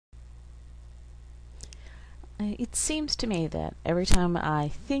It seems to me that every time I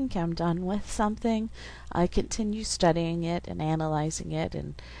think I'm done with something, I continue studying it and analyzing it,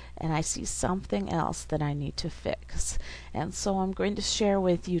 and I see something else that I need to fix. And so I'm going to share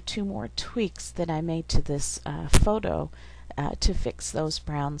with you two more tweaks that I made to this photo to fix those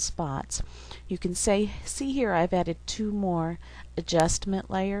brown spots. You can see here I've added two more adjustment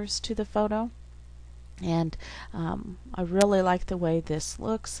layers to the photo. And I really like the way this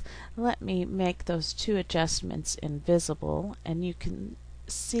looks. Let me make those two adjustments invisible, and you can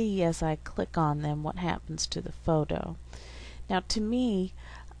see as I click on them what happens to the photo. Now to me,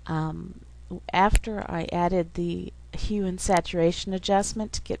 after I added the hue and saturation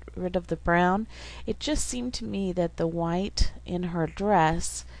adjustment to get rid of the brown, it just seemed to me that the white in her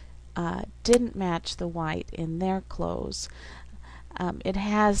dress didn't match the white in their clothes. It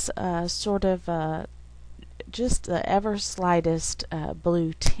has sort of just the ever slightest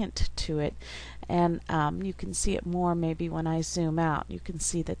blue tint to it, and you can see it more maybe when I zoom out. You can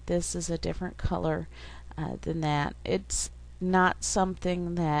see that this is a different color than that. It's not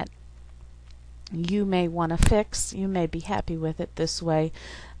something that you may want to fix. You may be happy with it this way,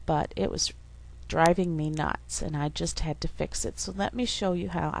 but it was driving me nuts and I just had to fix it. So let me show you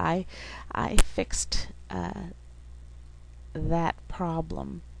how I fixed that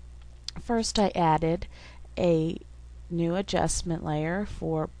problem. First, I added a new adjustment layer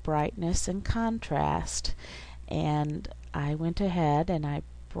for brightness and contrast, and I went ahead and I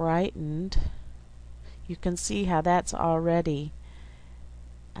brightened. You can see how that's already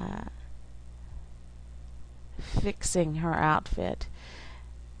fixing her outfit,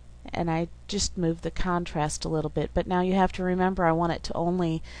 and I just moved the contrast a little bit, but now you have to remember I want it to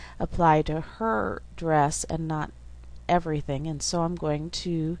only apply to her dress and not everything, and so I'm going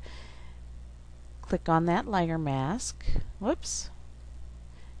to click on that layer mask. Whoops.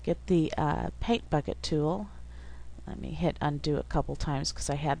 Get the paint bucket tool. Let me hit undo a couple times because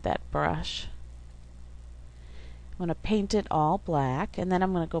I had that brush. I'm going to paint it all black, and then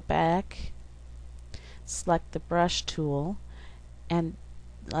I'm going to go back, select the brush tool, and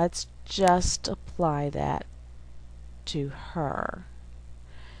let's just apply that to her.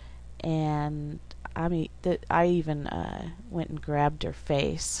 And I even went and grabbed her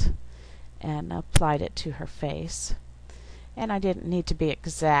face and applied it to her face. And I didn't need to be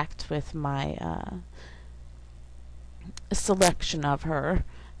exact with my selection of her.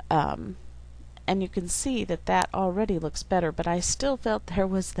 And you can see that that already looks better, but I still felt there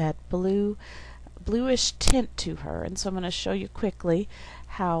was that bluish tint to her, and so I'm going to show you quickly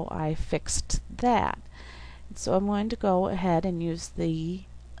how I fixed that. And so I'm going to go ahead and use the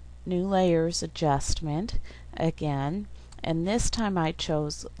new layers adjustment again, and this time I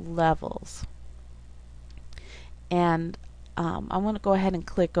chose levels, and I'm going to go ahead and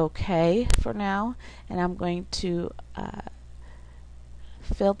click OK for now, and I'm going to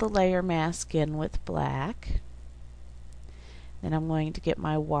fill the layer mask in with black. Then I'm going to get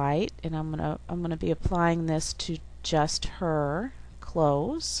my white, and I'm going to be applying this to just her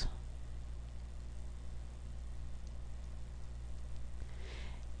clothes.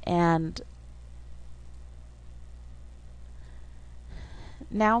 And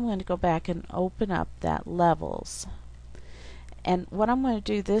now I'm going to go back and open up that levels. And what I'm going to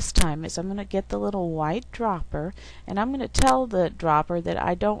do this time is I'm going to get the little white dropper, and I'm going to tell the dropper that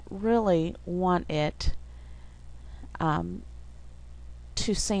I don't really want it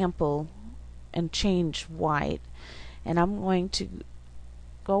to sample and change white. And I'm going to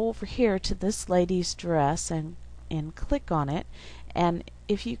go over here to this lady's dress and click on it, and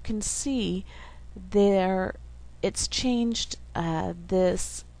if you can see there, it's changed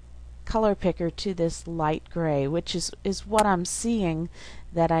this color picker to this light gray, which is what I'm seeing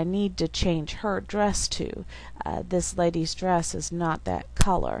that I need to change her dress to. This lady's dress is not that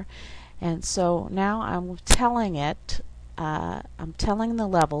color, and so now I'm telling it, I'm telling the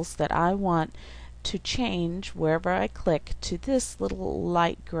levels that I want to change wherever I click to this little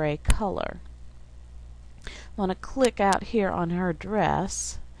light gray color. I want to click out here on her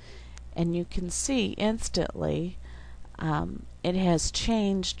dress, and you can see instantly it has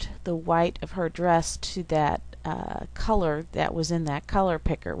changed the white of her dress to that color that was in that color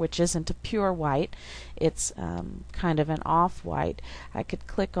picker, which isn't a pure white. It's kind of an off-white. I could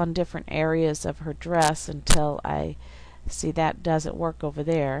click on different areas of her dress until I see that doesn't work over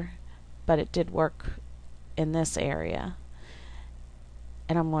there, but it did work in this area.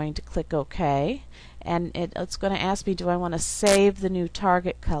 And I'm going to click OK, and it's going to ask me, do I want to save the new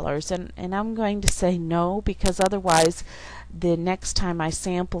target colors, and I'm going to say no, because otherwise the next time I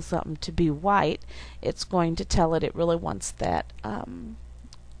sample something to be white, it's going to tell it really wants that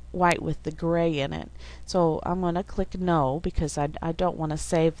white with the gray in it. So I'm going to click no because I don't want to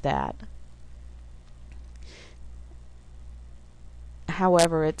save that.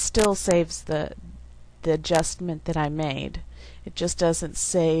 However, it still saves the adjustment that I made. It just doesn't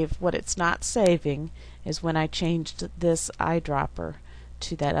save. What it's not saving is when I changed this eyedropper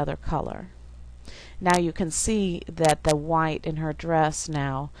to that other color. Now you can see that the white in her dress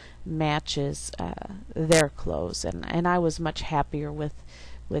now matches their clothes, and I was much happier with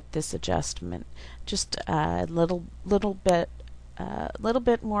this adjustment. Just a little bit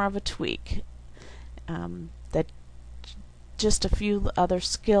more of a tweak. That just a few other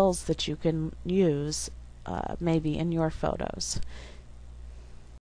skills that you can use maybe in your photos.